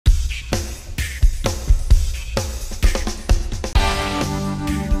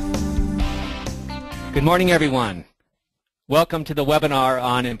Good morning, everyone. Welcome to the webinar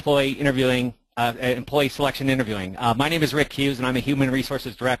on employee interviewing, employee selection interviewing. My name is Rick Hughes, and I'm a Human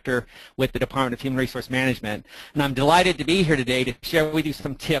Resources Director with the Department of Human Resource Management. And I'm delighted to be here today to share with you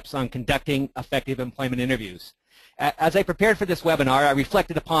some tips on conducting effective employment interviews. As I prepared for this webinar, I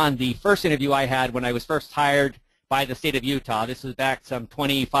reflected upon the first interview I had when I was first hired by the state of Utah. This was back some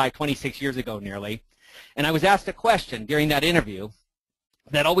 25, 26 years ago nearly. And I was asked a question during that interview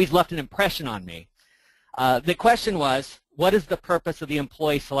that always left an impression on me. The question was, what is the purpose of the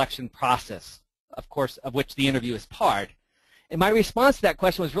employee selection process, of course, of which the interview is part? And my response to that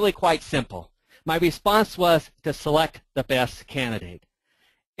question was really quite simple. My response was to select the best candidate.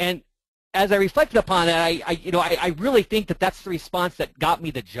 And as I reflected upon that, I really think that that's the response that got me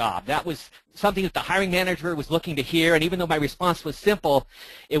the job. That was something that the hiring manager was looking to hear, and even though my response was simple,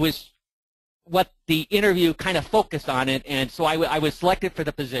 it was what the interview kind of focused on it, and so I was selected for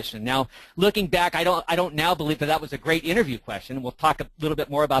the position. Now, looking back, I don't now believe that that was a great interview question. We'll talk a little bit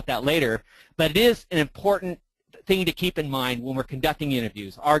more about that later, but it is an important thing to keep in mind when we're conducting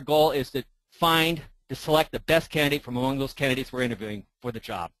interviews. Our goal is to select the best candidate from among those candidates we're interviewing for the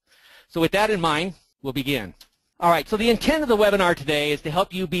job. So with that in mind, we'll begin. All right, so the intent of the webinar today is to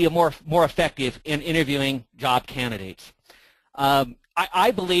help you be more effective in interviewing job candidates.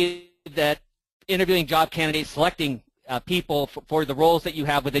 I believe that interviewing job candidates, selecting people for the roles that you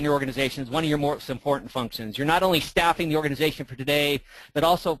have within your organization is one of your most important functions. You're not only staffing the organization for today, but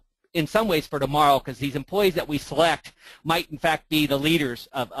also in some ways for tomorrow, because these employees that we select might in fact be the leaders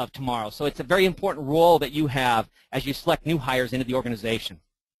of tomorrow. So it's a very important role that you have as you select new hires into the organization.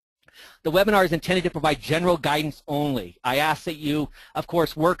 The webinar is intended to provide general guidance only. I ask that you, of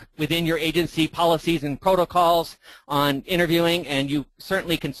course, work within your agency policies and protocols on interviewing, and you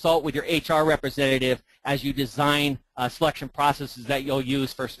certainly consult with your HR representative as you design selection processes that you'll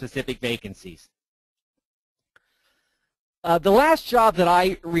use for specific vacancies. The last job that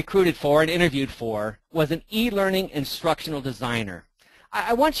I recruited for and interviewed for was an e-learning instructional designer.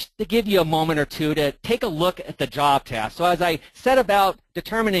 I want to give you a moment or two to take a look at the job task. So as I set about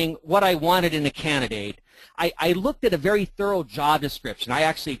determining what I wanted in a candidate, I looked at a very thorough job description. I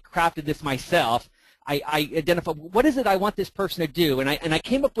actually crafted this myself. I identified what is it I want this person to do, and I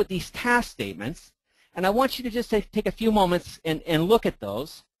came up with these task statements. And I want you to just take a few moments and look at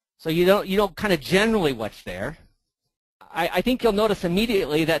those, so you don't kind of generally what's there. I think you'll notice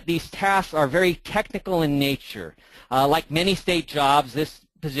immediately that these tasks are very technical in nature. Like many state jobs, this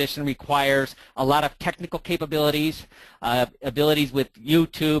position requires a lot of technical capabilities, abilities with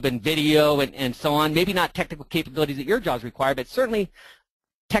YouTube and video and so on. Maybe not technical capabilities that your jobs require, but certainly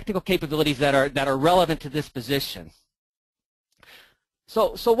technical capabilities that are relevant to this position.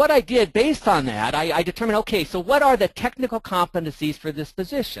 So what I did based on that, I determined, okay, so what are the technical competencies for this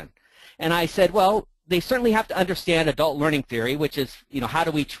position? And I said, well, they certainly have to understand adult learning theory, which is, how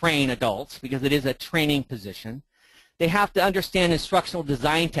do we train adults, because it is a training position. They have to understand instructional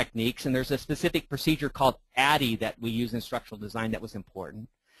design techniques, and there's a specific procedure called ADDIE that we use in instructional design that was important.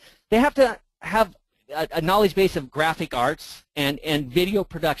 They have to have a knowledge base of graphic arts and video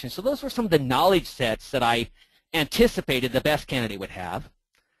production. So those were some of the knowledge sets that I anticipated the best candidate would have.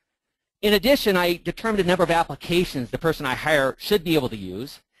 In addition, I determined a number of applications the person I hire should be able to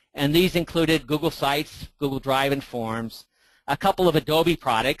use, and these included Google Sites, Google Drive and Forms, a couple of Adobe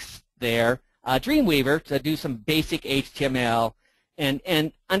products there, Dreamweaver to do some basic HTML,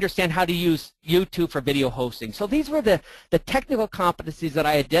 and understand how to use YouTube for video hosting. So these were the technical competencies that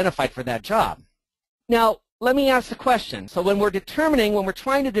I identified for that job. Now, let me ask the question. So when we're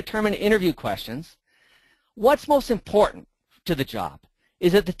trying to determine interview questions, what's most important to the job?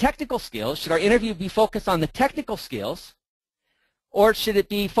 Is it the technical skills? Should our interview be focused on the technical skills? Or should it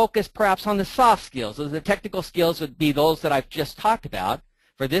be focused perhaps on the soft skills? So the technical skills would be those that I've just talked about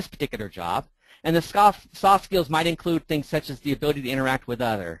for this particular job. And the soft skills might include things such as the ability to interact with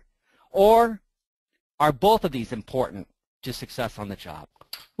others. Or are both of these important to success on the job?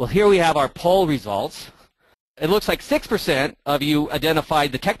 Well, here we have our poll results. It looks like 6% of you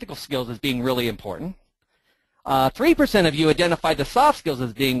identified the technical skills as being really important. 3% of you identified the soft skills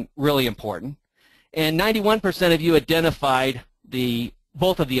as being really important. And 91% of you identified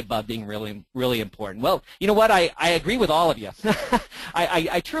both of the above being really, really important. Well, you know what? I agree with all of you.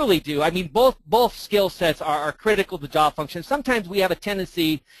 I truly do. I mean, both skill sets are critical to job function. Sometimes we have a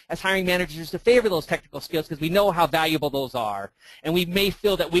tendency as hiring managers to favor those technical skills because we know how valuable those are. And we may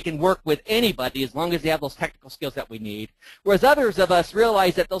feel that we can work with anybody as long as they have those technical skills that we need. Whereas others of us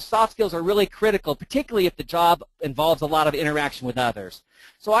realize that those soft skills are really critical, particularly if the job involves a lot of interaction with others.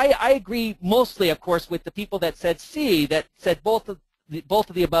 So I agree mostly, of course, with the people that said C, that said both of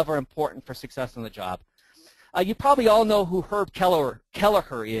the above are important for success on the job. You probably all know who Herb Kelleher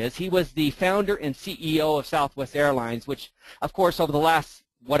is. He was the founder and CEO of Southwest Airlines, which, of course, over the last,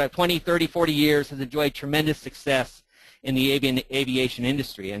 20, 30, 40 years has enjoyed tremendous success in the aviation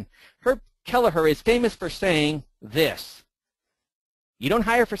industry. And Herb Kelleher is famous for saying this: you don't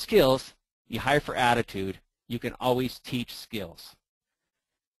hire for skills, you hire for attitude. You can always teach skills.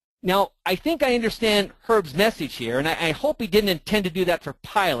 Now, I think I understand Herb's message here, and I hope he didn't intend to do that for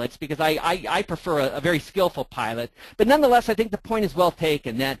pilots, because I prefer a very skillful pilot. But nonetheless, I think the point is well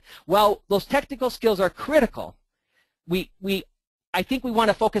taken that while those technical skills are critical, I think we want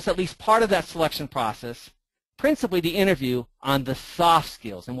to focus at least part of that selection process, principally the interview, on the soft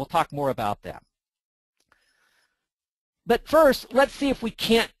skills, and we'll talk more about that. But first, let's see if we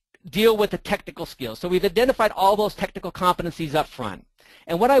can't deal with the technical skills. So we've identified all those technical competencies up front.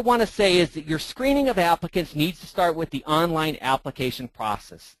 And what I want to say is that your screening of applicants needs to start with the online application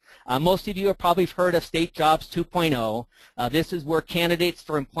process. Most of you have probably heard of State Jobs 2.0. This is where candidates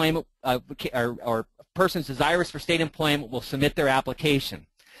for employment or persons desirous for state employment will submit their application.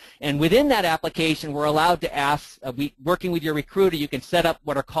 And within that application, we're allowed to ask, working with your recruiter, you can set up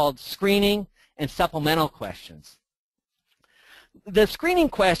what are called screening and supplemental questions. The screening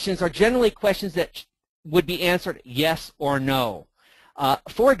questions are generally questions that would be answered yes or no.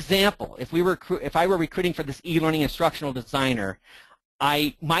 For example, if I were recruiting for this e-learning instructional designer,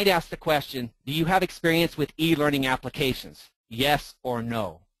 I might ask the question, do you have experience with e-learning applications? Yes or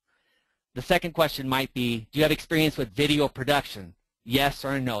no. The second question might be, do you have experience with video production? Yes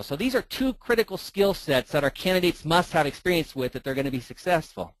or no. So these are two critical skill sets that our candidates must have experience with if they're going to be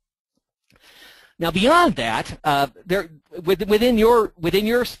successful. Now, beyond that, within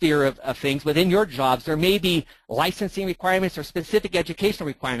your sphere of things, within your jobs, there may be licensing requirements or specific educational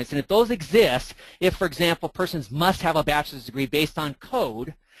requirements. And if those exist, if, for example, persons must have a bachelor's degree based on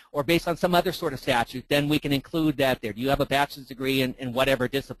code or based on some other sort of statute, then we can include that there. Do you have a bachelor's degree in whatever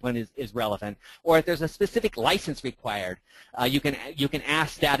discipline is relevant? Or if there's a specific license required, you can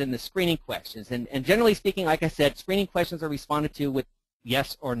ask that in the screening questions. And generally speaking, like I said, screening questions are responded to with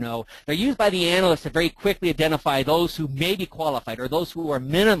yes or no. They're used by the analysts to very quickly identify those who may be qualified or those who are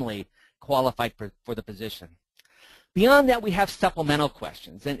minimally qualified for the position. Beyond that, we have supplemental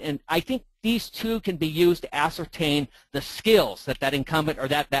questions, and I think these two can be used to ascertain the skills that incumbent or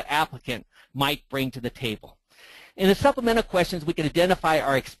that applicant might bring to the table. In the supplemental questions, we can identify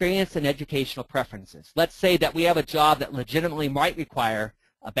our experience and educational preferences. Let's say that we have a job that legitimately might require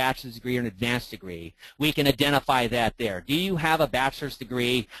a bachelor's degree or an advanced degree. We can identify that there. Do you have a bachelor's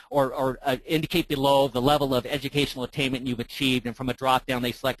degree, or indicate below the level of educational attainment you've achieved, and from a drop-down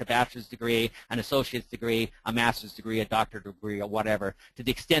they select a bachelor's degree, an associate's degree, a master's degree, a doctorate degree, or whatever. To the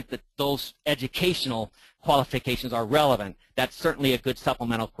extent that those educational qualifications are relevant, that's certainly a good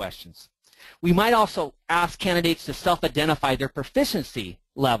supplemental questions. We might also ask candidates to self-identify their proficiency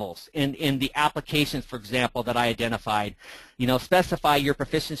levels in the applications, for example, that I identified. You know, specify your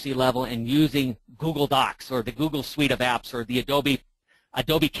proficiency level in using Google Docs or the Google suite of apps or the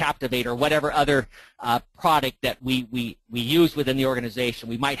Adobe Captivate or whatever other product that we use within the organization.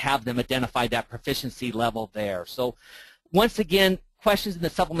 We might have them identify that proficiency level there. So once again, questions in the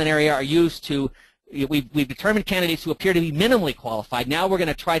supplement area are used to we've determined candidates who appear to be minimally qualified. Now we're going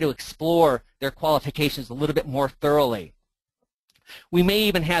to try to explore their qualifications a little bit more thoroughly. We may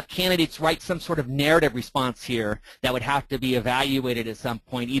even have candidates write some sort of narrative response here that would have to be evaluated at some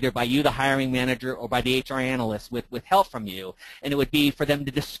point, either by you, the hiring manager, or by the HR analyst with help from you. And it would be for them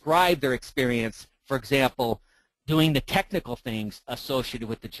to describe their experience, for example, doing the technical things associated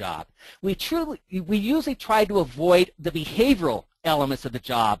with the job. We usually try to avoid the behavioral elements of the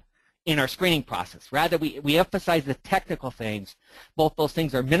job in our screening process. Rather, we emphasize the technical things. Both those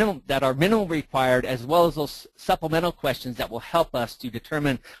things are minimum required, as well as those supplemental questions that will help us to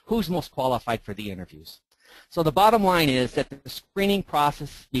determine who's most qualified for the interviews. So the bottom line is that the screening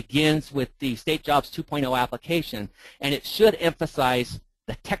process begins with the State Jobs 2.0 application, and it should emphasize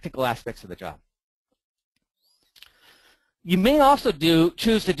the technical aspects of the job. You may also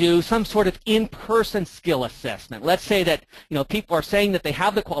choose to do some sort of in-person skill assessment. Let's say that people are saying that they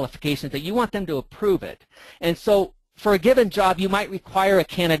have the qualifications, that you want them to approve it. And so for a given job, you might require a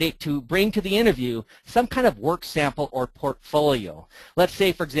candidate to bring to the interview some kind of work sample or portfolio. Let's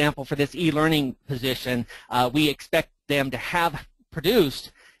say, for example, for this e-learning position, we expect them to have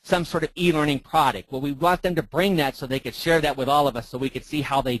produced some sort of e-learning product. Well, we want them to bring that so they could share that with all of us so we could see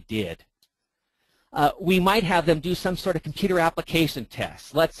how they did. We might have them do some sort of computer application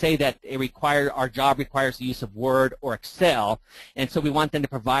test. Let's say that our job requires the use of Word or Excel, and so we want them to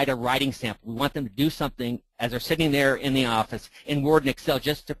provide a writing sample. We want them to do something as they're sitting there in the office in Word and Excel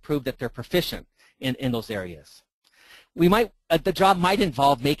just to prove that they're proficient in those areas. The job might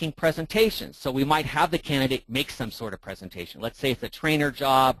involve making presentations, so we might have the candidate make some sort of presentation. Let's say it's a trainer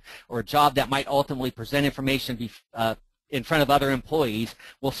job or a job that might ultimately present information in front of other employees.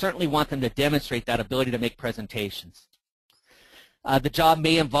 We'll certainly want them to demonstrate that ability to make presentations. The job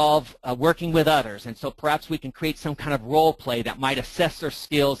may involve working with others, and so perhaps we can create some kind of role play that might assess their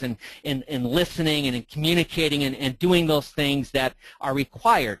skills in listening and in communicating and doing those things that are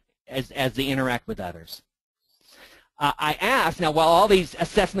required as they interact with others. I asked, now while all these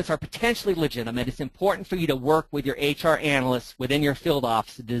assessments are potentially legitimate, it's important for you to work with your HR analysts within your field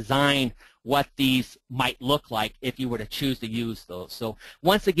office to design what these might look like if you were to choose to use those. So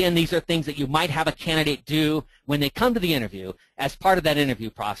once again, these are things that you might have a candidate do when they come to the interview as part of that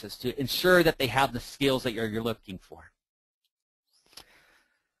interview process to ensure that they have the skills that you're looking for.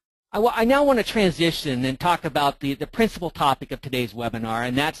 I now want to transition and talk about the principal topic of today's webinar,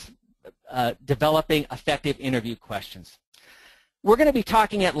 and that's developing effective interview questions. We're going to be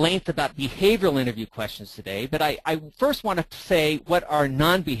talking at length about behavioral interview questions today, but I first want to say what are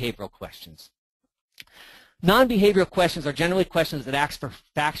non-behavioral questions. Non-behavioral questions are generally questions that ask for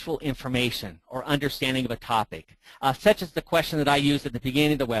factual information or understanding of a topic, such as the question that I used at the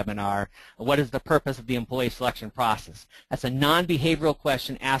beginning of the webinar, what is the purpose of the employee selection process? That's a non-behavioral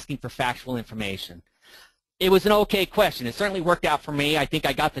question asking for factual information. It was an okay question. It certainly worked out for me. I think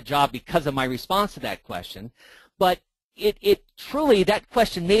I got the job because of my response to that question. But truly, that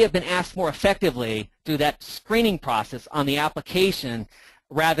question may have been asked more effectively through that screening process on the application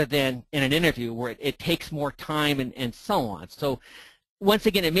rather than in an interview where it takes more time and so on. So once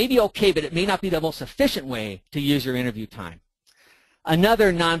again, it may be okay, but it may not be the most efficient way to use your interview time.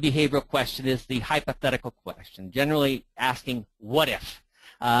 Another non-behavioral question is the hypothetical question, generally asking, what if?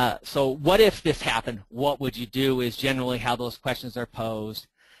 So what if this happened? What would you do is generally how those questions are posed.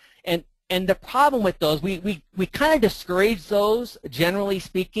 And the problem with those, we kind of discourage those, generally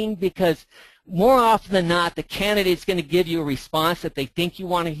speaking, because more often than not, the candidate's going to give you a response that they think you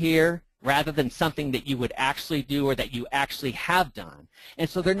want to hear rather than something that you would actually do or that you actually have done. And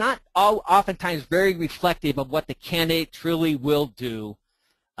so they're not oftentimes very reflective of what the candidate truly will do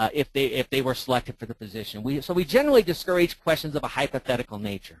if they were selected for the position. So we generally discourage questions of a hypothetical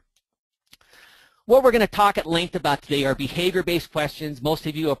nature. What we're going to talk at length about today are behavior-based questions. Most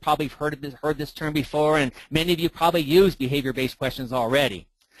of you have probably heard this term before, and many of you probably use behavior-based questions already.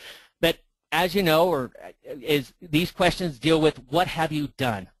 But as you know, these questions deal with what have you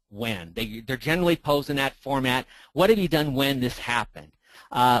done when. They're generally posed in that format. What have you done when this happened?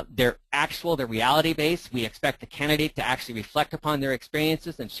 They're reality-based. We expect the candidate to actually reflect upon their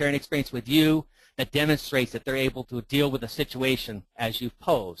experiences and share an experience with you that demonstrates that they're able to deal with a situation as you've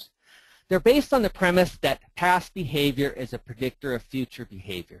posed. They're based on the premise that past behavior is a predictor of future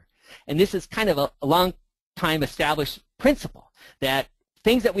behavior. And this is kind of a long time established principle that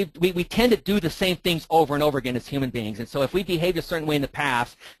things that we tend to do the same things over and over again as human beings. And so if we behaved a certain way in the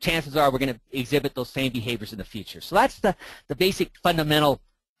past, chances are we're going to exhibit those same behaviors in the future. So that's the basic fundamental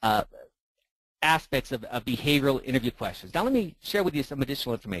aspects of behavioral interview questions. Now let me share with you some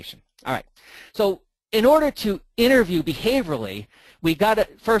additional information. All right. So in order to interview behaviorally, we've got to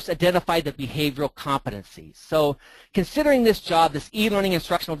first identify the behavioral competencies. So considering this job, this e-learning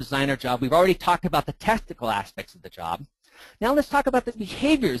instructional designer job, we've already talked about the technical aspects of the job. Now let's talk about the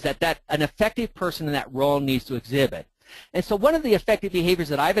behaviors that an effective person in that role needs to exhibit. And so one of the effective behaviors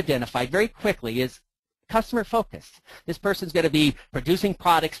that I've identified very quickly is customer focused. This person's going to be producing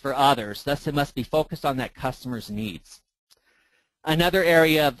products for others, thus it must be focused on that customer's needs. Another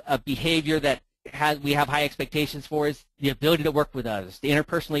area of behavior that we have high expectations for is the ability to work with others, to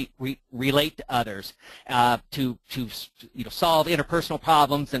interpersonally relate to others, to solve interpersonal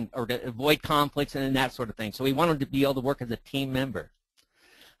problems or to avoid conflicts and that sort of thing. So we want them to be able to work as a team member.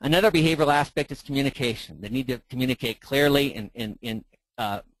 Another behavioral aspect is communication. They need to communicate clearly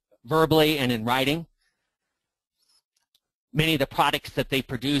verbally and in writing. Many of the products that they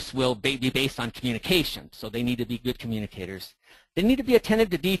produce will be based on communication, so they need to be good communicators. They need to be attentive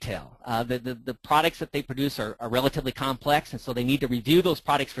to detail. The products that they produce are relatively complex, and so they need to review those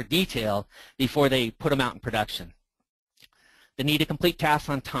products for detail before they put them out in production. They need to complete tasks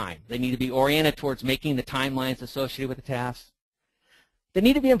on time. They need to be oriented towards making the timelines associated with the tasks. They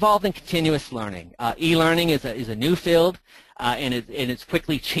need to be involved in continuous learning. E-learning is a new field, and it's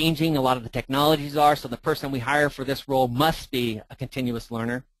quickly changing. A lot of the technologies are, so the person we hire for this role must be a continuous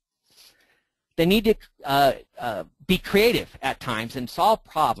learner. They need to be creative at times and solve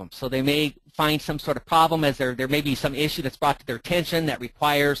problems. So they may find some sort of problem as there may be some issue that's brought to their attention that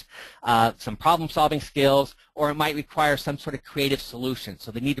requires some problem-solving skills, or it might require some sort of creative solution.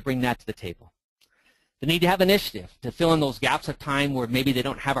 So they need to bring that to the table. They need to have initiative to fill in those gaps of time where maybe they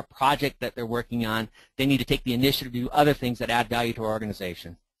don't have a project that they're working on. They need to take the initiative to do other things that add value to our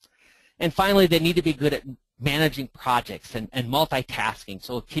organization. And finally, they need to be good at managing projects and multitasking,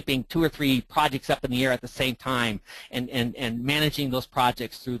 so keeping 2 or 3 projects up in the air at the same time and managing those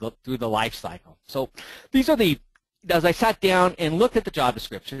projects through the life cycle. So these are as I sat down and looked at the job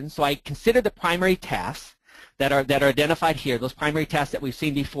description, so I considered the primary tasks that are identified here, those primary tasks that we've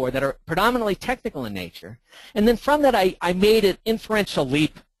seen before that are predominantly technical in nature. And then from that, I made an inferential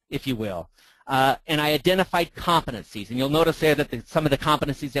leap, if you will. And I identified competencies. And you'll notice there that some of the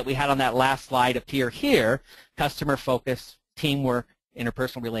competencies that we had on that last slide appear here: customer focus, teamwork,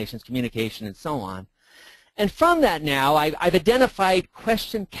 interpersonal relations, communication, and so on. And from that now, I've identified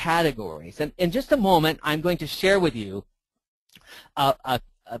question categories. And in just a moment, I'm going to share with you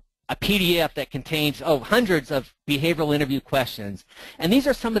a PDF that contains hundreds of behavioral interview questions. And these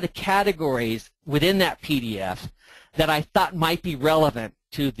are some of the categories within that PDF that I thought might be relevant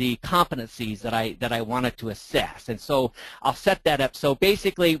to the competencies that I wanted to assess. And so I'll set that up. So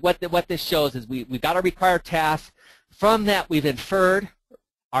basically what this shows is we've got our required tasks. From that, we've inferred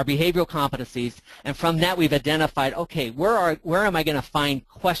our behavioral competencies, and from that we've identified, okay, where am I going to find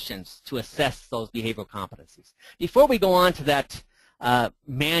questions to assess those behavioral competencies? Before we go on to that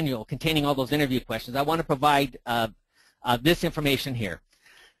manual containing all those interview questions, I want to provide this information here.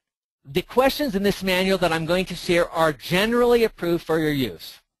 The questions in this manual that I'm going to share are generally approved for your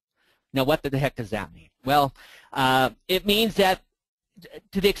use. Now, what the heck does that mean? Well, it means that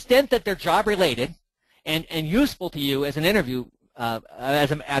to the extent that they're job-related and useful to you as an interview,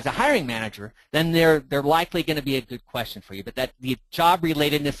 as a hiring manager, then they're likely going to be a good question for you. But that the job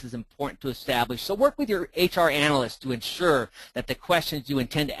relatedness is important to establish. So work with your HR analyst to ensure that the questions you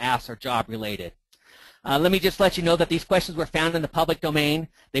intend to ask are job related. Let me just let you know that these questions were found in the public domain.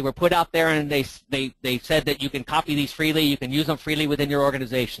 They were put out there, and they said that you can copy these freely. You can use them freely within your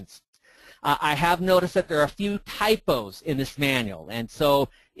organizations. I have noticed that there are a few typos in this manual, and so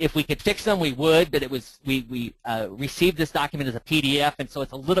if we could fix them, we would, but we received this document as a PDF, and so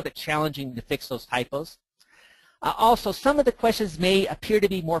it's a little bit challenging to fix those typos. Also, some of the questions may appear to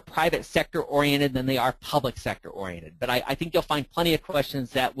be more private sector oriented than they are public sector oriented, but I think you'll find plenty of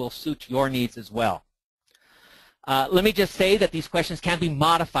questions that will suit your needs as well. Let me just say that these questions can be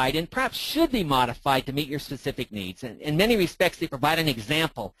modified and perhaps should be modified to meet your specific needs. And in many respects, they provide an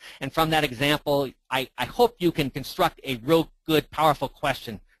example. And from that example, I hope you can construct a real good, powerful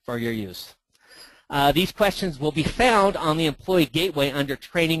question for your use. These questions will be found on the Employee Gateway under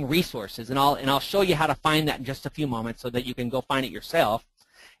Training Resources. And I'll show you how to find that in just a few moments so that you can go find it yourself.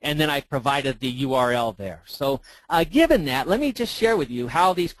 And then I provided the URL there. So given that, let me just share with you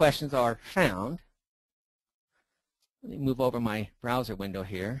how these questions are found. Let me move over my browser window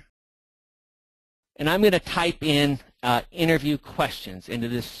here. And I'm going to type in interview questions into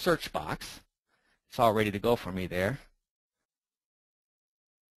this search box. It's all ready to go for me there.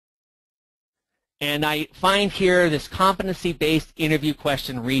 And I find here this competency-based interview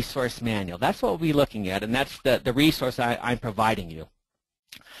question resource manual. That's what we'll be looking at, and that's the resource I'm providing you.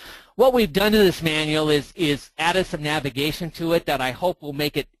 What we've done to this manual is added some navigation to it that I hope will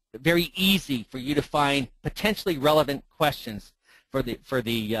make it very easy for you to find potentially relevant questions for the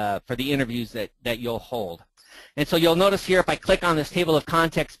interviews that you'll hold. And so you'll notice here, if I click on this table of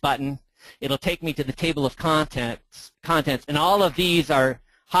contents button, it'll take me to the table of contents, and all of these are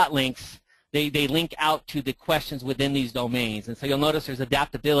hot links. They link out to the questions within these domains. And so you'll notice there's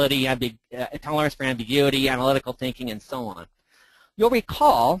adaptability, tolerance for ambiguity, analytical thinking, and so on. You'll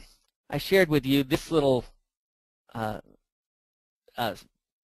recall I shared with you this little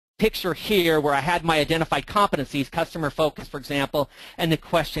picture here where I had my identified competencies, customer focus, for example, and the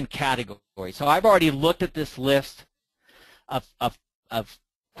question category. So I've already looked at this list of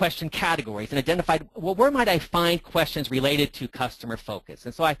question categories and identified, well, where might I find questions related to customer focus?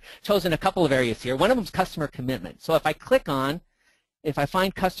 And so I've chosen a couple of areas here. One of them is customer commitment. So if I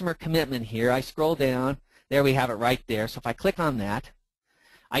find customer commitment here, I scroll down, there we have it right there. So if I click on that,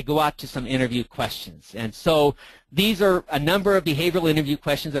 I go out to some interview questions. And so these are a number of behavioral interview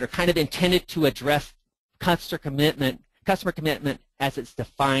questions that are kind of intended to address customer commitment as it's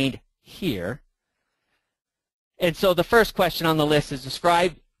defined here. And so the first question on the list is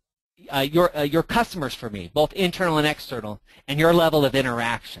describe your customers for me, both internal and external, and your level of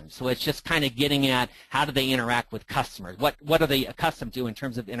interaction. So it's just kind of getting at how do they interact with customers? What are they accustomed to in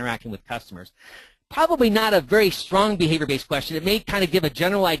terms of interacting with customers? Probably not a very strong behavior-based question. It may kind of give a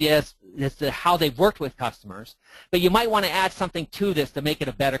general idea as to how they've worked with customers, but you might want to add something to this to make it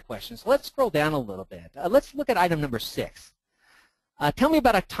a better question. So let's scroll down a little bit. Let's look at item number 6. Tell me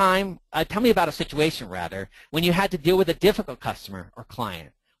about a situation rather, when you had to deal with a difficult customer or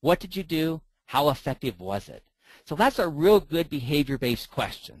client. What did you do? How effective was it? So that's a real good behavior-based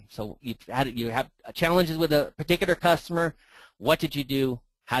question. So you have challenges with a particular customer. What did you do?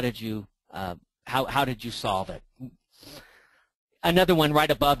 How did you solve it? Another one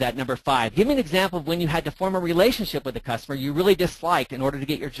right above that, number 5. Give me an example of when you had to form a relationship with a customer you really disliked in order to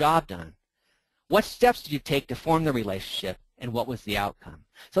get your job done. What steps did you take to form the relationship, and what was the outcome?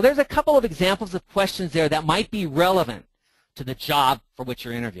 So there's a couple of examples of questions there that might be relevant to the job for which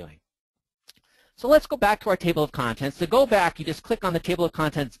you're interviewing. So let's go back to our table of contents. To go back, you just click on the table of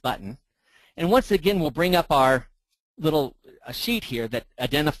contents button, and once again we'll bring up our little sheet here that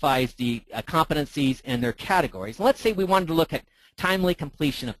identifies the competencies and their categories. And let's say we wanted to look at timely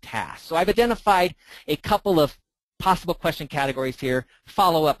completion of tasks. So I've identified a couple of possible question categories here,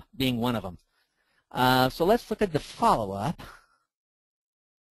 follow-up being one of them. So let's look at the follow-up.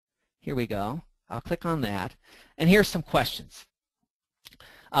 Here we go. I'll click on that. And here's some questions.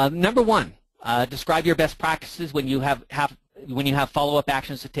 Number 1, describe your best practices when you have follow-up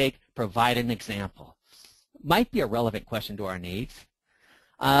actions to take. Provide an example. Might be a relevant question to our needs.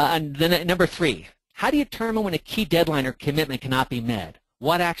 And then at number 3, how do you determine when a key deadline or commitment cannot be met?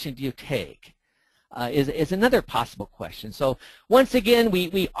 What action do you take? Is another possible question. So once again,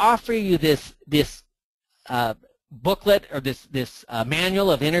 we offer you this booklet or this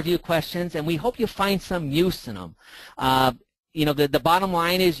manual of interview questions, and we hope you find some use in them. You know, the bottom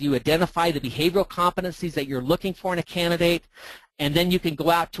line is you identify the behavioral competencies that you're looking for in a candidate, and then you can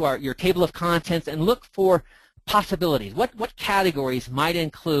go out to your table of contents and look for possibilities. What categories might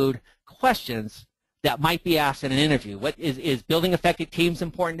include questions that might be asked in an interview? What is building effective teams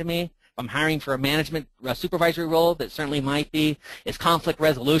important to me? If I'm hiring for a supervisory role, that certainly might be. Is conflict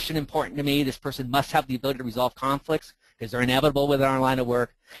resolution important to me? This person must have the ability to resolve conflicts because they're inevitable within our line of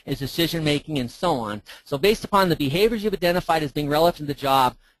work. Is decision making, and so on. So based upon the behaviors you've identified as being relevant to the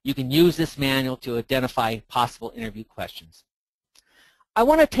job, you can use this manual to identify possible interview questions. I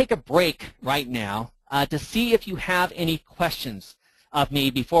want to take a break right now to see if you have any questions of me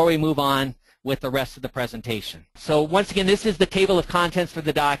before we move on with the rest of the presentation. So once again, this is the table of contents for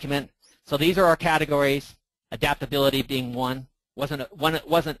the document. So these are our categories, adaptability being one. It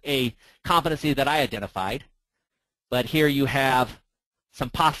wasn't a competency that I identified, but here you have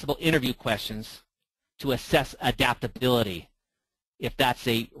some possible interview questions to assess adaptability if that's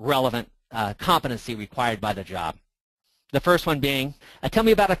a relevant competency required by the job. The first one being, tell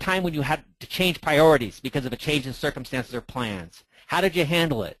me about a time when you had to change priorities because of a change in circumstances or plans. How did you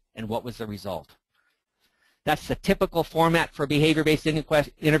handle it, and what was the result? That's the typical format for a behavior-based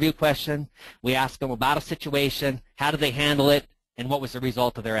interview question. We ask them about a situation, how did they handle it, and what was the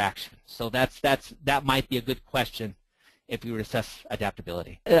result of their action. So that might be a good question if you were to assess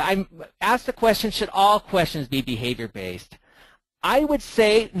adaptability. I'm asked the question, should all questions be behavior-based? I would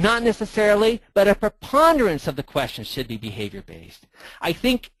say not necessarily, but a preponderance of the questions should be behavior-based. I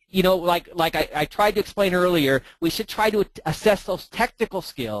think, you know, like I tried to explain earlier, we should try to assess those technical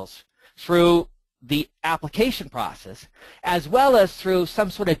skills through the application process as well as through some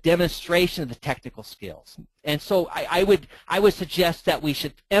sort of demonstration of the technical skills. And so I would suggest that we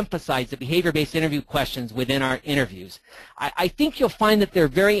should emphasize the behavior-based interview questions within our interviews. I think you'll find that they're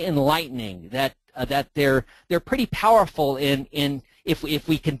very enlightening, that they're pretty powerful if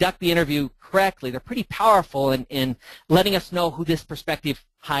we conduct the interview correctly, they're pretty powerful in letting us know who this prospective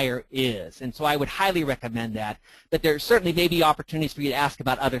hire is. And so I would highly recommend that. But there certainly may be opportunities for you to ask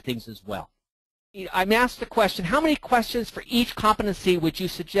about other things as well. I'm asked the question, how many questions for each competency would you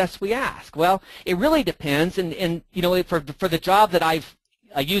suggest we ask? Well, it really depends. And you know, for the job that I've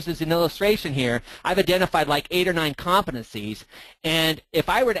used as an illustration here, I've identified like 8 or 9 competencies. And if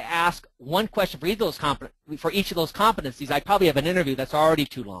I were to ask one question for each of those competencies, I'd probably have an interview that's already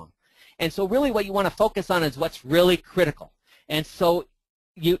too long. And so really what you want to focus on is what's really critical. And so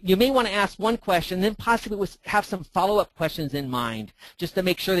you may want to ask one question, then possibly have some follow-up questions in mind, just to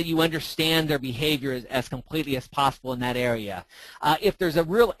make sure that you understand their behavior as completely as possible in that area. If there's a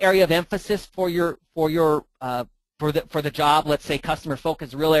real area of emphasis for the job, let's say customer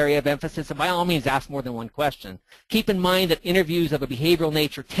focus, real area of emphasis, and by all means ask more than one question. Keep in mind that interviews of a behavioral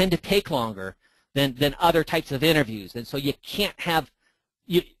nature tend to take longer than other types of interviews, and so you can't have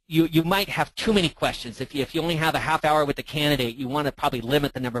you might have too many questions. If you only have a half hour with the candidate, you want to probably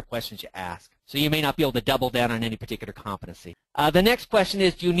limit the number of questions you ask. So you may not be able to double down on any particular competency. The next question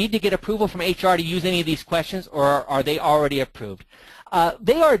is, do you need to get approval from HR to use any of these questions, or are they already approved?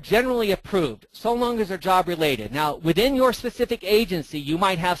 They are generally approved, so long as they're job related. Now, within your specific agency, you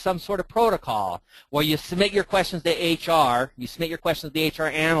might have some sort of protocol where you submit your questions to HR, you submit your questions to the HR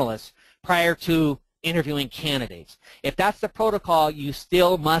analyst prior to interviewing candidates. If that's the protocol, you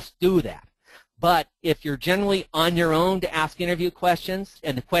still must do that. But if you're generally on your own to ask interview questions,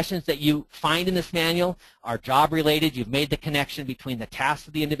 and the questions that you find in this manual are job related, you've made the connection between the tasks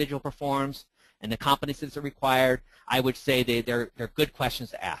that the individual performs and the competencies that are required, I would say they're good questions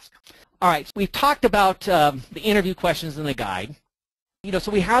to ask. All right, so we've talked about the interview questions in the guide.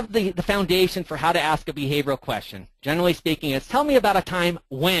 So we have the foundation for how to ask a behavioral question. Generally speaking, it's tell me about a time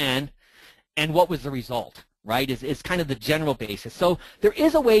when and what was the result, right, is kind of the general basis. So there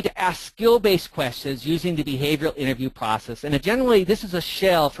is a way to ask skill-based questions using the behavioral interview process, and generally this is a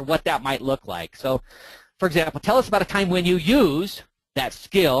shell for what that might look like. So, for example, tell us about a time when you used that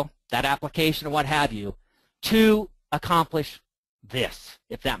skill, that application, or what have you, to accomplish this,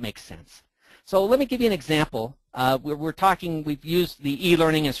 if that makes sense. So let me give you an example. We've used the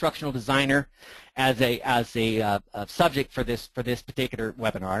e-learning instructional designer as a subject for this particular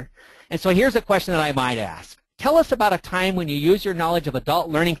webinar. And so here's a question that I might ask. Tell us about a time when you used your knowledge of adult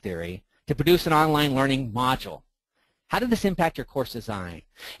learning theory to produce an online learning module. How did this impact your course design?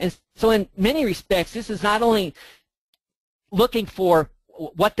 And so in many respects, this is not only looking for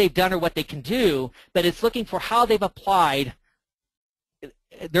what they've done or what they can do, but it's looking for how they've applied.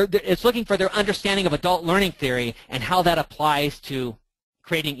 It's looking for their understanding of adult learning theory and how that applies to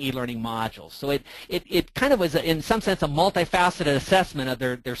creating e-learning modules. So it kind of was, in some sense, a multifaceted assessment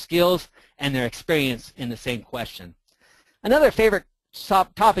of their skills and their experience in the same question. Another favorite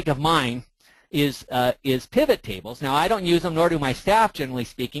topic of mine is pivot tables. Now, I don't use them, nor do my staff, generally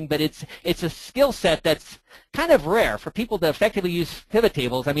speaking, but it's a skill set that's kind of rare for people to effectively use pivot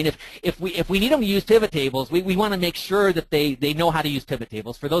tables. I mean, if we need them to use pivot tables, we want to make sure that they know how to use pivot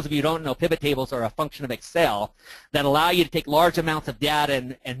tables. For those of you who don't know, pivot tables are a function of Excel that allow you to take large amounts of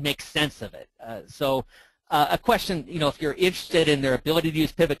data and make sense of it. So a question, if you're interested in their ability to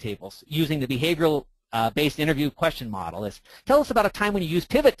use pivot tables using the behavioral based interview question model is, tell us about a time when you used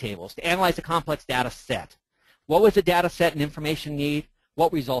pivot tables to analyze a complex data set. What was the data set and information need?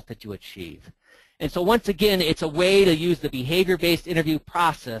 What result did you achieve? And so once again, it's a way to use the behavior-based interview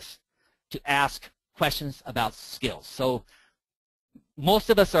process to ask questions about skills. So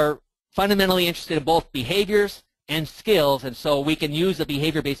most of us are fundamentally interested in both behaviors and skills, and so we can use a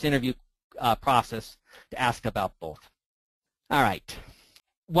behavior-based interview process to ask about both. All right.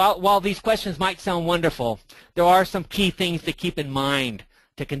 While these questions might sound wonderful, there are some key things to keep in mind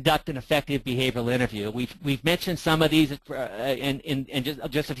to conduct an effective behavioral interview. We've mentioned some of these in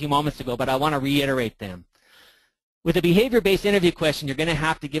just a few moments ago, but I want to reiterate them. With a behavior-based interview question, you're going to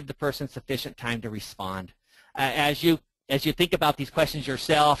have to give the person sufficient time to respond. As you think about these questions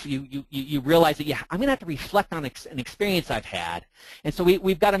yourself, you realize that I'm going to have to reflect on an experience I've had. And so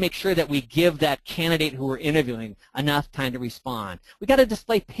we've got to make sure that we give that candidate who we're interviewing enough time to respond. We've got to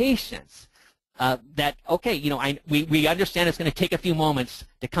display patience. That, okay, we understand it's going to take a few moments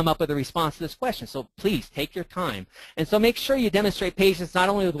to come up with a response to this question, so please take your time. And so make sure you demonstrate patience not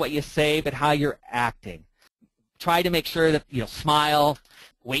only with what you say, but how you're acting. Try to make sure that, smile,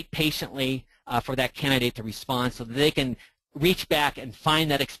 wait patiently for that candidate to respond so that they can reach back and find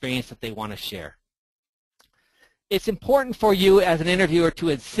that experience that they want to share. It's important for you as an interviewer to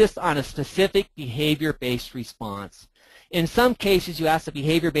insist on a specific behavior-based response. In some cases, you ask a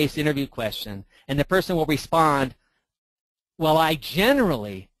behavior-based interview question, and the person will respond, well, I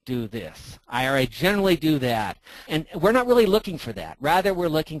generally do this, or I generally do that. And we're not really looking for that. Rather, we're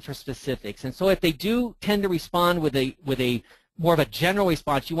looking for specifics. And so if they do tend to respond with a more of a general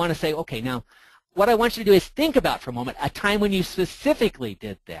response, you want to say, okay, now, what I want you to do is think about for a moment a time when you specifically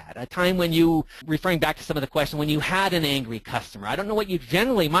did that, a time when you, referring back to some of the question, when you had an angry customer. I don't know what you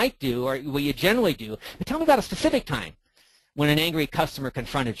generally might do or what you generally do, but tell me about a specific time when an angry customer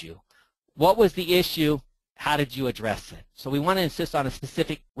confronted you. What was the issue? How did you address it? So we want to insist on a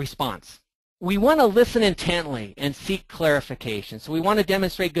specific response. We want to listen intently and seek clarification. So we want to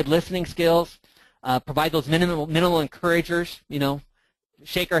demonstrate good listening skills, provide those minimal encouragers,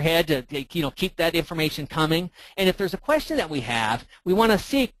 shake our head to keep that information coming. And if there's a question that we have, we want to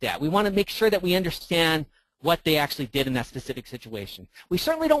seek that. We want to make sure that we understand what they actually did in that specific situation. We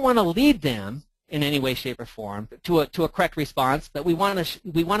certainly don't want to lead them in any way, shape, or form to a correct response, but we want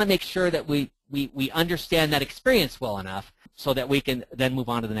to make sure that we understand that experience well enough so that we can then move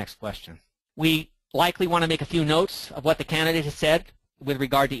on to the next question. We likely want to make a few notes of what the candidate has said with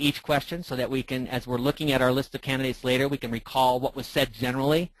regard to each question so that we can, as we're looking at our list of candidates later, we can recall what was said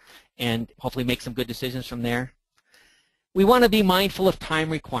generally and hopefully make some good decisions from there. We want to be mindful of time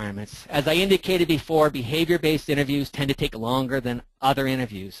requirements. As I indicated before, behavior-based interviews tend to take longer than other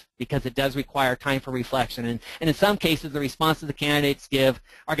interviews because it does require time for reflection. And in some cases, the responses the candidates give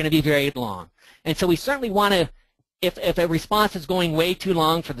are going to be very long. And so we certainly want to, if a response is going way too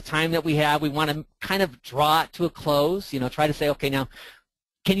long for the time that we have, we want to kind of draw it to a close, try to say, okay, now,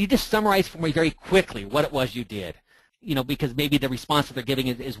 can you just summarize for me very quickly what it was you did? Because maybe the response that they're giving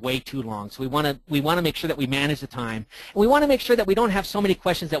is way too long. So we want to make sure that we manage the time. And we want to make sure that we don't have so many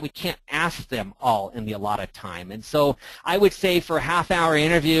questions that we can't ask them all in the allotted time. And so I would say for a half-hour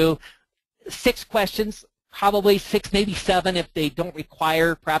interview, 6 questions, probably 6, maybe 7 if they don't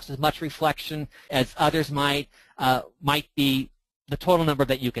require perhaps as much reflection as others might be the total number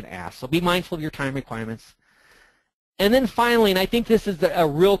that you can ask. So be mindful of your time requirements. And then finally, and I think this is a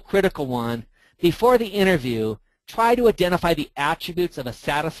real critical one, before the interview, try to identify the attributes of a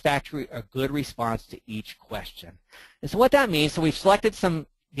satisfactory or good response to each question. And so what that means, so we've selected some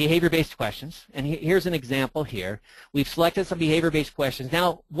behavior-based questions, and here's an example here. We've selected some behavior-based questions.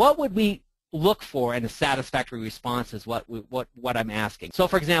 Now, what would we look for in a satisfactory response is what I'm asking. So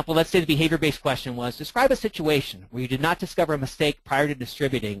for example, let's say the behavior-based question was, describe a situation where you did not discover a mistake prior to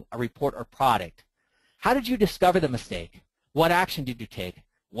distributing a report or product. How did you discover the mistake? What action did you take?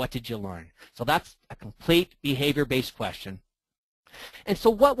 What did you learn? So that's a complete behavior-based question. And so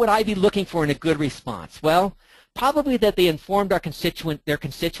what would I be looking for in a good response? Well, probably that they informed their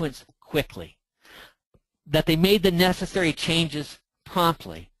constituents quickly, that they made the necessary changes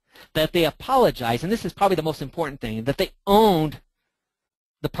promptly, that they apologized, and this is probably the most important thing, that they owned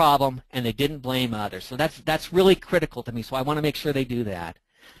the problem and they didn't blame others. So that's really critical to me, so I want to make sure they do that.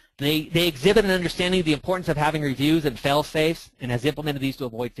 They exhibit an understanding of the importance of having reviews and fail-safes and has implemented these to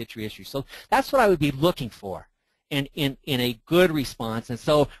avoid future issues. So that's what I would be looking for in a good response. And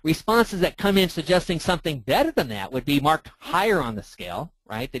so responses that come in suggesting something better than that would be marked higher on the scale,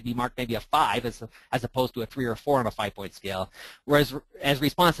 right? They'd be marked maybe a 5 as opposed to a 3 or 4 on a 5-point scale. Whereas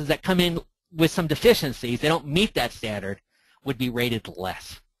responses that come in with some deficiencies, they don't meet that standard, would be rated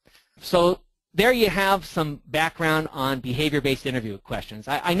less. So there you have some background on behavior-based interview questions.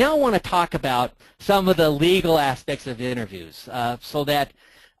 I now want to talk about some of the legal aspects of interviews so that,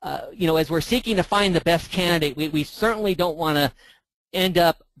 as we're seeking to find the best candidate, we certainly don't want to end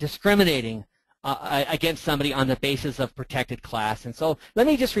up discriminating against somebody on the basis of protected class. And so let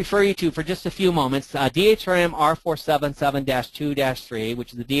me just refer you to, for just a few moments, DHRM R477-2-3,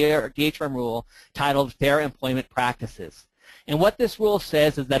 which is the DHRM rule titled Fair Employment Practices. And what this rule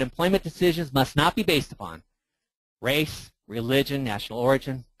says is that employment decisions must not be based upon race, religion, national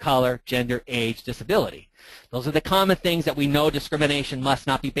origin, color, gender, age, disability. Those are the common things that we know discrimination must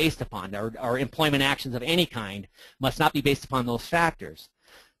not be based upon, or employment actions of any kind must not be based upon those factors.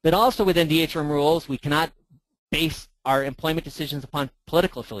 But also within DHRM rules, we cannot base our employment decisions upon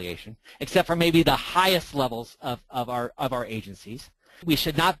political affiliation, except for maybe the highest levels of our agencies. We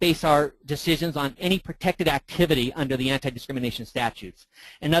should not base our decisions on any protected activity under the anti-discrimination statutes.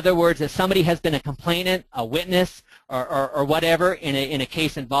 In other words, if somebody has been a complainant, a witness, or whatever in a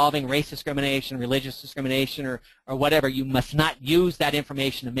case involving race discrimination, religious discrimination, or whatever, you must not use that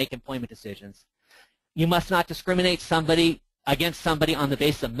information to make employment decisions. You must not discriminate against somebody on the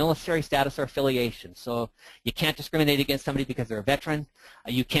basis of military status or affiliation. So you can't discriminate against somebody because they're a veteran.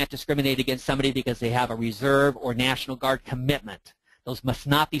 You can't discriminate against somebody because they have a Reserve or National Guard commitment. Those must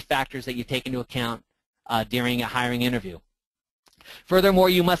not be factors that you take into account during a hiring interview. Furthermore,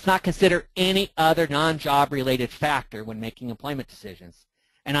 you must not consider any other non-job related factor when making employment decisions.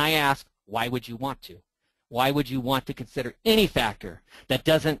 And I ask, why would you want to? Why would you want to consider any factor that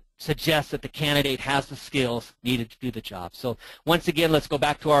doesn't suggest that the candidate has the skills needed to do the job? So once again, let's go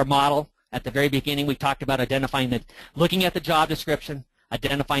back to our model. At the very beginning, we talked about looking at the job description,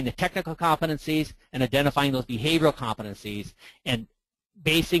 identifying the technical competencies, and identifying those behavioral competencies, and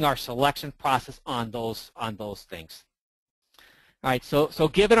basing our selection process on those things. All right, so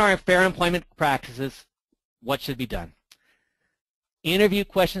given our fair employment practices, what should be done? Interview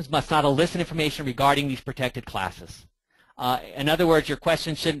questions must not elicit information regarding these protected classes. In other words, your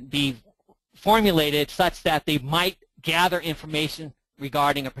questions shouldn't be formulated such that they might gather information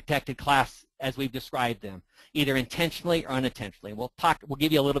regarding a protected class as we've described them, either intentionally or unintentionally. We'll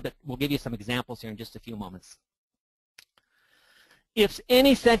give you some examples here in just a few moments. If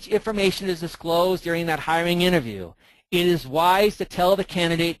any such information is disclosed during that hiring interview, it is wise to tell the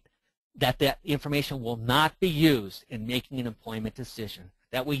candidate that that information will not be used in making an employment decision.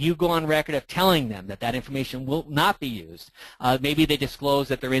 That way you go on record of telling them that that information will not be used. Maybe they disclose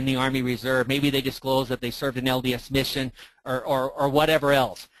that they're in the Army Reserve. Maybe they disclose that they served an LDS mission or whatever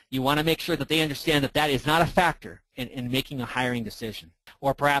else. You want to make sure that they understand that that is not a factor in making a hiring decision.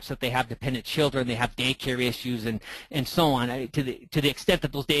 Or perhaps that they have dependent children, they have daycare issues and so on, to the extent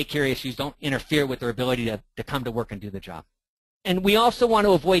that those daycare issues don't interfere with their ability to come to work and do the job. And we also want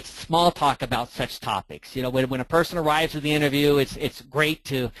to avoid small talk about such topics. You know, when a person arrives to the interview, it's great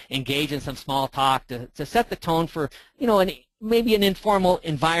to engage in some small talk to set the tone for, you know, maybe an informal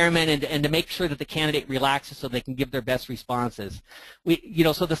environment and to make sure that the candidate relaxes so they can give their best responses.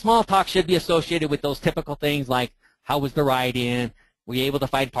 So the small talk should be associated with those typical things like, how was the ride in? Were you able to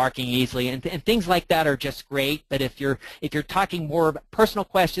find parking easily? And things like that are just great. But if you're talking more about personal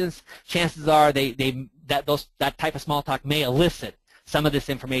questions, chances are that type of small talk may elicit some of this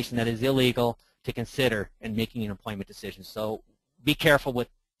information that is illegal to consider in making an employment decision. So be careful with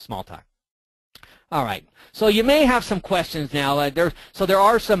small talk. All right. So you may have some questions now. There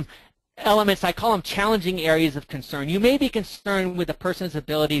are some elements, I call them challenging areas of concern. You may be concerned with a person's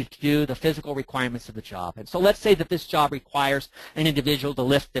ability to do the physical requirements of the job. And so let's say that this job requires an individual to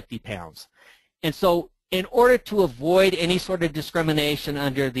lift 50 pounds. And so in order to avoid any sort of discrimination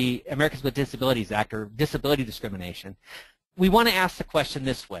under the Americans with Disabilities Act or disability discrimination, we want to ask the question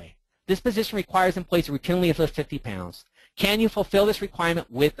this way. This position requires employees to routinely lift 50 pounds. Can you fulfill this requirement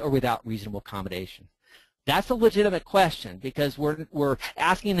with or without reasonable accommodation? That's a legitimate question because we're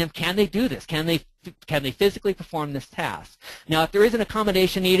asking them, can they do this? Can they physically perform this task? Now, if there is an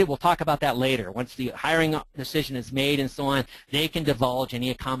accommodation needed, we'll talk about that later. Once the hiring decision is made and so on, they can divulge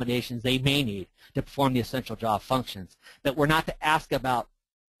any accommodations they may need to perform the essential job functions. But we're not to ask about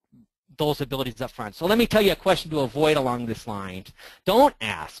those abilities up front. So let me tell you a question to avoid along this line. Don't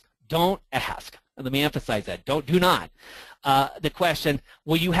ask. Don't ask. Let me emphasize that. Do not. The question,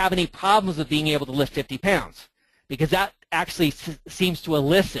 will you have any problems with being able to lift 50 pounds? Because that actually seems to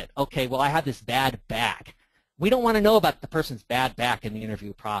elicit, okay, well, I have this bad back. We don't want to know about the person's bad back in the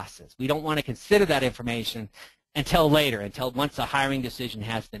interview process. We don't want to consider that information until later, until once a hiring decision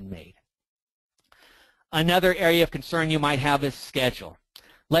has been made. Another area of concern you might have is schedule.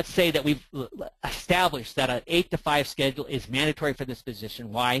 Let's say that we've established that an 8 to 5 schedule is mandatory for this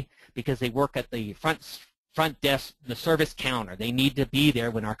position. Why? Because they work at the front desk, the service counter. They need to be there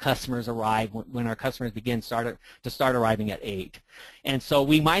when our customers arrive, when our customers to start arriving at 8. And so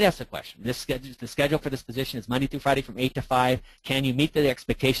we might ask the question, the schedule for this position is Monday through Friday from 8 to 5. Can you meet the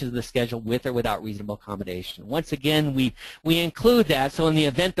expectations of the schedule with or without reasonable accommodation? Once again, we include that, so in the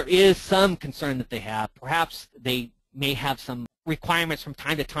event there is some concern that they have, perhaps they may have some requirements from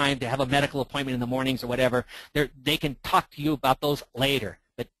time to time to have a medical appointment in the mornings or whatever, they can talk to you about those later.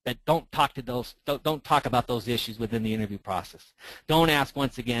 But don't talk about those issues within the interview process. Don't ask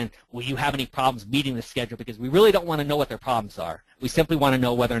once again, will you have any problems meeting the schedule, because we really don't want to know what their problems are. We simply want to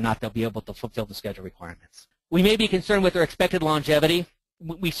know whether or not they'll be able to fulfill the schedule requirements. We may be concerned with their expected longevity.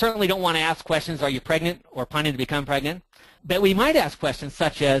 We certainly don't want to ask questions, are you pregnant or planning to become pregnant? But we might ask questions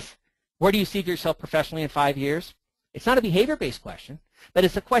such as, where do you see yourself professionally in 5 years? It's not a behavior-based question, but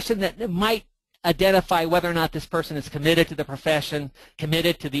it's a question that might identify whether or not this person is committed to the profession,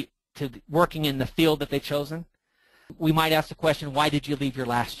 committed to working in the field that they've chosen. We might ask the question, why did you leave your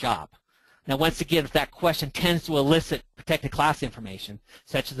last job? Now, once again, if that question tends to elicit protected class information,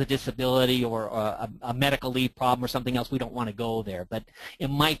 such as a disability or a medical leave problem or something else, we don't want to go there. But it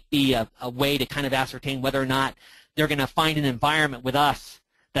might be a way to kind of ascertain whether or not they're going to find an environment with us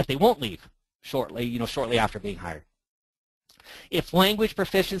that they won't leave shortly after being hired. If language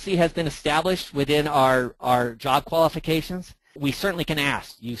proficiency has been established within our job qualifications, we certainly can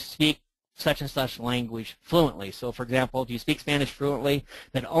ask, you speak such and such language fluently. So, for example, do you speak Spanish fluently?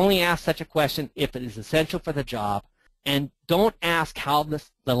 Then only ask such a question if it is essential for the job, and don't ask how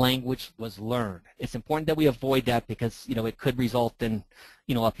the language was learned. It's important that we avoid that because, it could result in,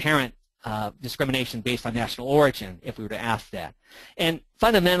 apparent discrimination based on national origin if we were to ask that. And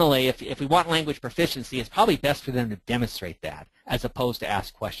fundamentally, if we want language proficiency, it's probably best for them to demonstrate that as opposed to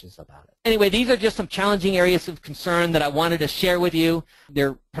ask questions about it. Anyway, these are just some challenging areas of concern that I wanted to share with you.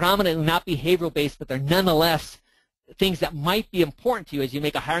 They're predominantly not behavioral based, but they're nonetheless things that might be important to you as you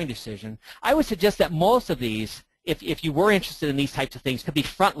make a hiring decision. I would suggest that most of these, if you were interested in these types of things, could be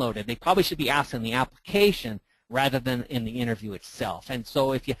front-loaded. They probably should be asked in the application rather than in the interview itself. And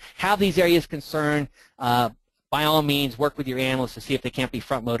so if you have these areas of concern, by all means, work with your analyst to see if they can't be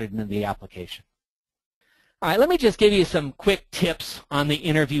front-loaded into the application. All right, let me just give you some quick tips on the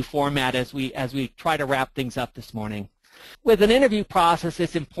interview format as we try to wrap things up this morning. With an interview process,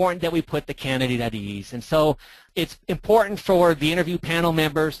 it's important that we put the candidate at ease. And so it's important for the interview panel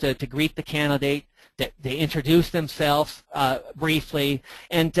members to greet the candidate, that they introduce themselves briefly,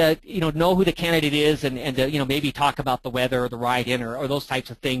 and know who the candidate is, and maybe talk about the weather or the ride-in or those types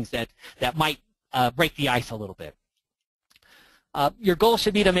of things that might break the ice a little bit. Your goal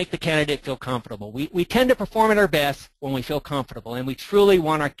should be to make the candidate feel comfortable. We tend to perform at our best when we feel comfortable, and we truly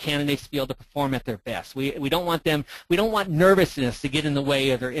want our candidates to be able to perform at their best. We don't want nervousness to get in the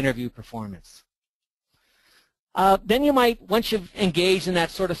way of their interview performance. Then you might, once you've engaged in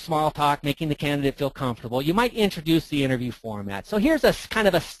that sort of small talk, making the candidate feel comfortable, you might introduce the interview format. So here's a kind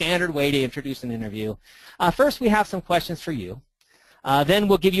of a standard way to introduce an interview. First, we have some questions for you. Then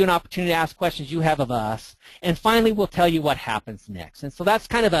we'll give you an opportunity to ask questions you have of us. And finally, we'll tell you what happens next. And so that's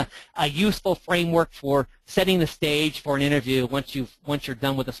kind of a useful framework for setting the stage for an interview once you're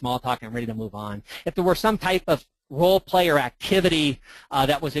done with the small talk and ready to move on. If there were some type of role play or activity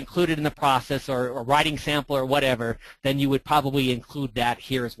that was included in the process, or writing sample or whatever, then you would probably include that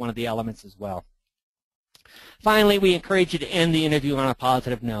here as one of the elements as well. Finally, we encourage you to end the interview on a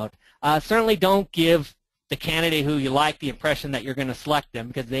positive note. Certainly don't give the candidate who you like the impression that you're going to select them,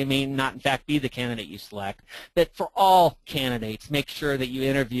 because they may not in fact be the candidate you select. But for all candidates, make sure that you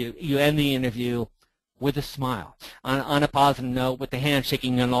end the interview with a smile, on a positive note, with the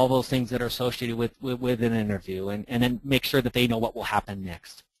handshaking and all those things that are associated with an interview, and then make sure that they know what will happen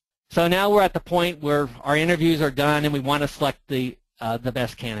next. So now we're at the point where our interviews are done and we want to select the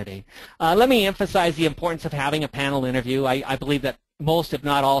best candidate. Let me emphasize the importance of having a panel interview. I believe that most, if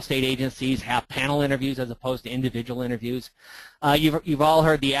not all, state agencies have panel interviews as opposed to individual interviews. You've all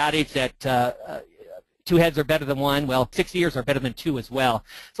heard the adage that two heads are better than one. Well, 6 ears are better than two as well.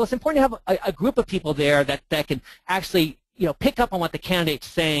 So it's important to have a group of people there that can actually pick up on what the candidate's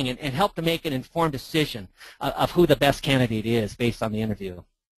saying and help to make an informed decision of who the best candidate is based on the interview.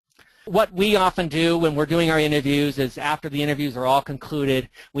 What we often do when we're doing our interviews is, after the interviews are all concluded,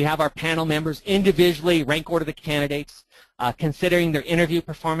 we have our panel members individually rank order the candidates, considering their interview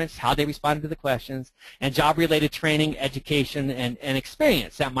performance, how they responded to the questions, and job-related training, education, and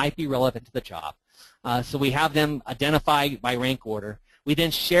experience that might be relevant to the job. So we have them identified by rank order. We then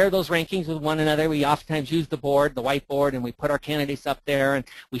share those rankings with one another. We oftentimes use the whiteboard, and we put our candidates up there, and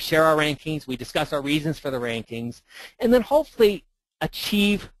we share our rankings. We discuss our reasons for the rankings, and then hopefully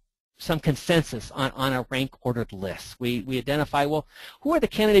achieve some consensus on a rank-ordered list. We identify, well, who are the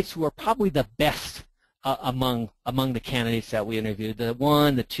candidates who are probably the best among the candidates that we interviewed, the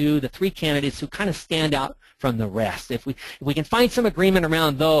one, the two, the three candidates who kind of stand out from the rest. If we can find some agreement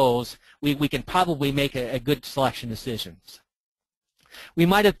around those, we can probably make a good selection decisions. We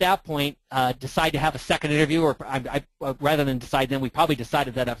might at that point decide to have a second interview, or rather than decide then, we probably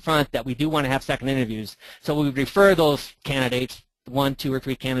decided that up front that we do want to have second interviews. So we would refer those candidates, one, two, or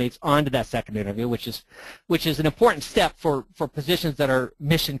three candidates, onto that second interview, which is an important step for positions that are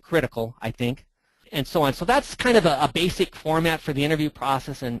mission critical, I think, and so on. So that's kind of a basic format for the interview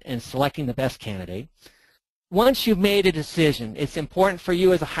process and selecting the best candidate. Once you've made a decision, it's important for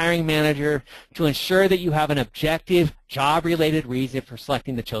you as a hiring manager to ensure that you have an objective, job-related reason for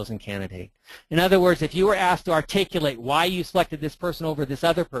selecting the chosen candidate. In other words, if you were asked to articulate why you selected this person over this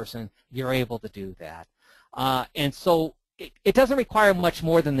other person, you're able to do that. And so it doesn't require much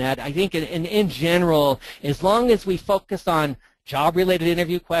more than that. I think in general, as long as we focus on job-related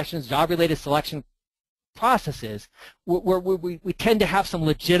interview questions, job-related selection processes, we tend to have some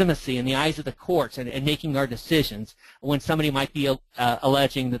legitimacy in the eyes of the courts and making our decisions when somebody might be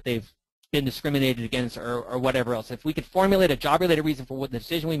alleging that they've been discriminated against or whatever else. If we could formulate a job-related reason for what the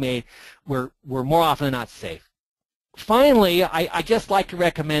decision we made, we're more often than not safe. Finally, I just like to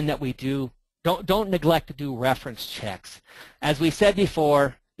recommend that we don't neglect to do reference checks. As we said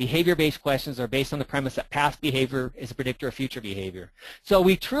before, behavior-based questions are based on the premise that past behavior is a predictor of future behavior. So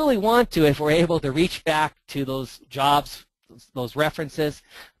we truly want to, if we're able to reach back to those jobs, those references,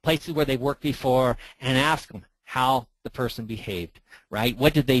 places where they've worked before, and ask them how the person behaved, right?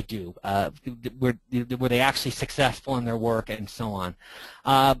 What did they do? Were they actually successful in their work, and so on.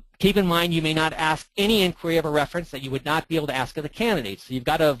 Keep in mind, you may not ask any inquiry of a reference that you would not be able to ask of the candidates. So you've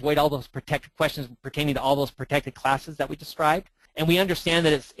got to avoid all those protected questions pertaining to all those protected classes that we described. And we understand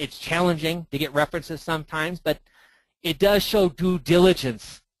that it's challenging to get references sometimes, but it does show due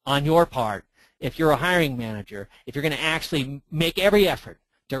diligence on your part if you're a hiring manager, if you're going to actually make every effort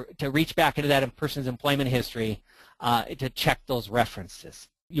to reach back into that person's employment history to check those references.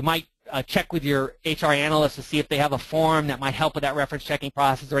 You might check with your HR analyst to see if they have a form that might help with that reference checking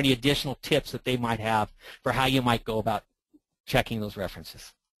process, or any additional tips that they might have for how you might go about checking those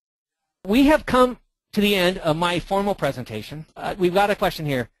references. We have come to the end of my formal presentation. We've got a question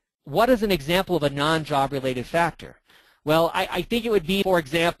here. What is an example of a non-job related factor? Well, I think it would be, for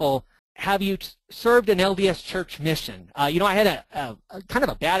example, have you served an LDS church mission? You know, I had a kind of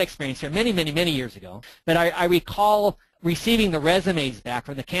a bad experience here many years ago, but I recall receiving the resumes back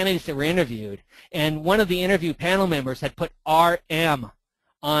from the candidates that were interviewed, and one of the interview panel members had put RM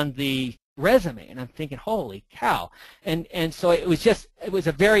on the resume, and I'm thinking, holy cow. And so it was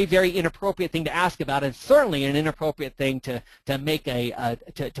a very inappropriate thing to ask about, and certainly an inappropriate thing to make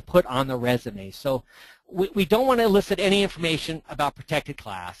to put on the resume. So we don't want to elicit any information about protected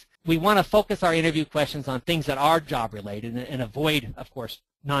class. We want to focus our interview questions on things that are job related and avoid, of course,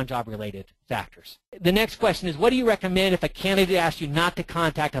 non-job related factors. The next question is, what do you recommend if a candidate asks you not to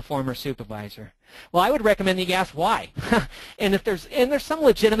contact a former supervisor? Well, I would recommend that you ask why. And if there's some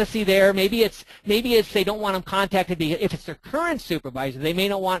legitimacy there, maybe it's they don't want them contacted. If it's their current supervisor, they may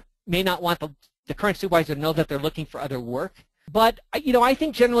not want the current supervisor to know that they're looking for other work. But you know, I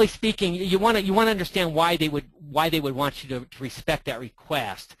think generally speaking, you want to understand why they would want you to respect that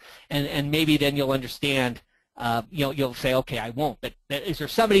request, and maybe then you'll understand. You'll say, okay, I won't. But is there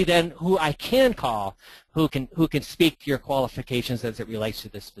somebody then who I can call who can speak to your qualifications as it relates to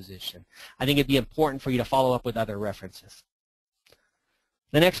this position? I think it'd be important for you to follow up with other references.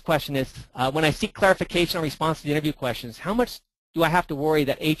 The next question is, when I seek clarification on response to the interview questions, how much do I have to worry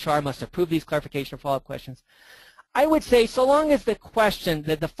that HR must approve these clarification or follow-up questions? I would say so long as the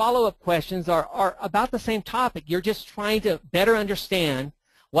follow-up questions are about the same topic, you're just trying to better understand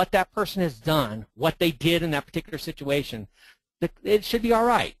what that person has done, what they did in that particular situation, it should be all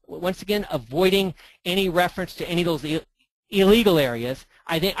right. Once again, avoiding any reference to any of those illegal areas.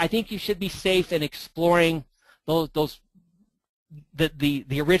 I think you should be safe in exploring the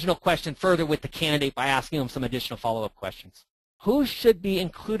original question further with the candidate by asking them some additional follow-up questions. Who should be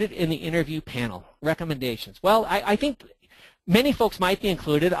included in the interview panel? Recommendations. Well, I think many folks might be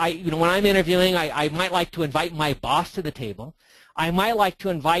included. When I'm interviewing, I might like to invite my boss to the table. I might like to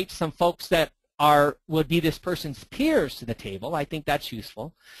invite some folks that would be this person's peers to the table. I think that's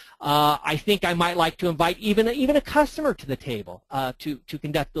useful. I think I might like to invite even a customer to the table to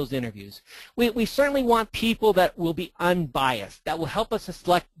conduct those interviews. We certainly want people that will be unbiased, that will help us to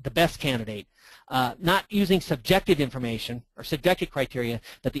select the best candidate, not using subjective information or subjective criteria,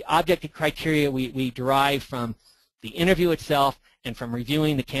 but the objective criteria we derive from the interview itself and from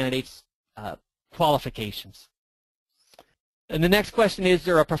reviewing the candidate's qualifications. And the next question is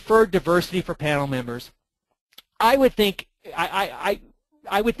there a preferred diversity for panel members? I would think I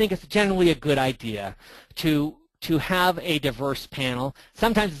would think it's generally a good idea to have a diverse panel.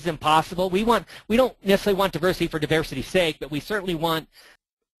 Sometimes it's impossible. We don't necessarily want diversity for diversity's sake, but we certainly want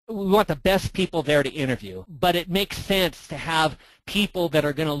the best people there to interview. But it makes sense to have people that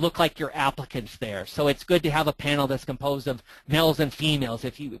are going to look like your applicants there. So it's good to have a panel that's composed of males and females,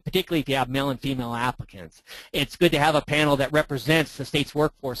 particularly if you have male and female applicants. It's good to have a panel that represents the state's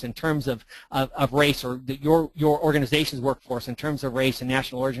workforce in terms of race, or your organization's workforce in terms of race and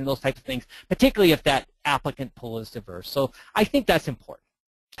national origin, those types of things, particularly if that applicant pool is diverse. So I think that's important.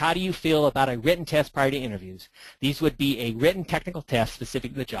 How do you feel about a written test prior to interviews? These would be a written technical test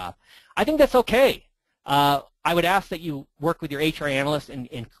specific to the job. I think that's okay. I would ask that you work with your HR analyst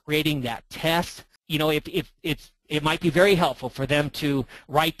in creating that test. You know, it might be very helpful for them to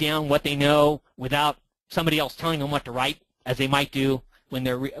write down what they know without somebody else telling them what to write, as they might do when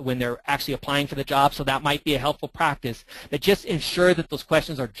they're actually applying for the job. So that might be a helpful practice. But just ensure that those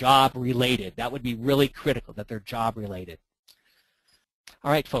questions are job related. That would be really critical, that they're job related.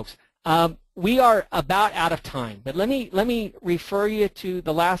 All right, folks. We are about out of time, but let me refer you to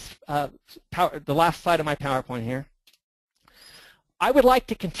the last slide of my PowerPoint here. I would like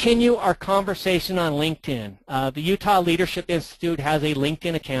to continue our conversation on LinkedIn. The Utah Leadership Institute has a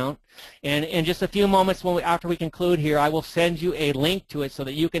LinkedIn account, and in just a few moments after we conclude here, I will send you a link to it so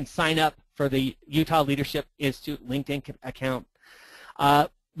that you can sign up for the Utah Leadership Institute LinkedIn account.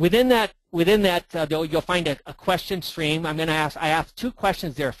 Within that, you'll find a question stream. I asked two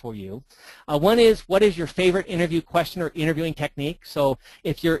questions there for you. One is, what is your favorite interview question or interviewing technique? So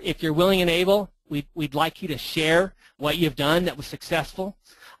if you're willing and able, we'd like you to share what you've done that was successful.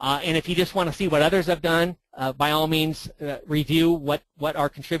 And if you just want to see what others have done, by all means, review what our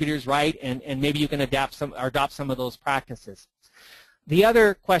contributors write, and maybe you can adopt some of those practices. The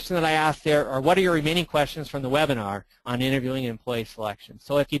other question that I asked there are, what are your remaining questions from the webinar on interviewing and employee selection?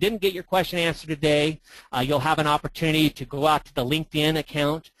 So if you didn't get your question answered today, you'll have an opportunity to go out to the LinkedIn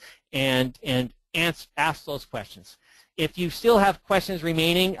account and ask those questions. If you still have questions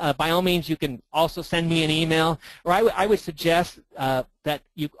remaining, by all means you can also send me an email, or I would suggest that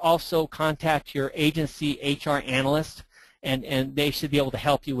you also contact your agency HR analyst, and they should be able to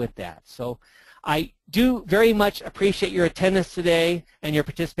help you with that. So I do very much appreciate your attendance today and your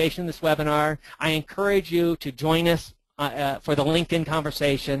participation in this webinar. I encourage you to join us for the LinkedIn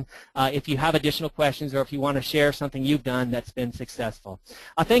conversation if you have additional questions or if you want to share something you've done that's been successful.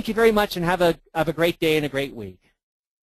 Thank you very much, and have a great day and a great week.